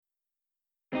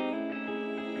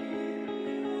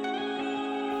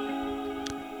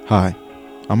Hi,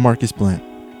 I'm Marcus Blant,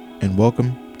 and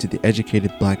welcome to the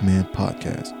Educated Black Man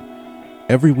Podcast.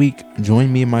 Every week,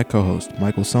 join me and my co-host,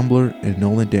 Michael Sumbler and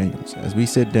Nolan Daniels, as we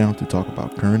sit down to talk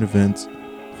about current events,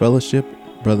 fellowship,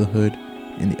 brotherhood,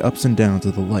 and the ups and downs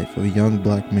of the life of a young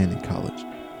black man in college.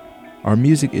 Our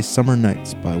music is Summer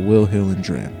Nights by Will Hill and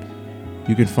Dram.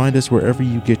 You can find us wherever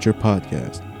you get your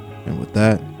podcast. And with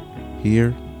that,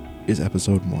 here is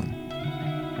episode 1.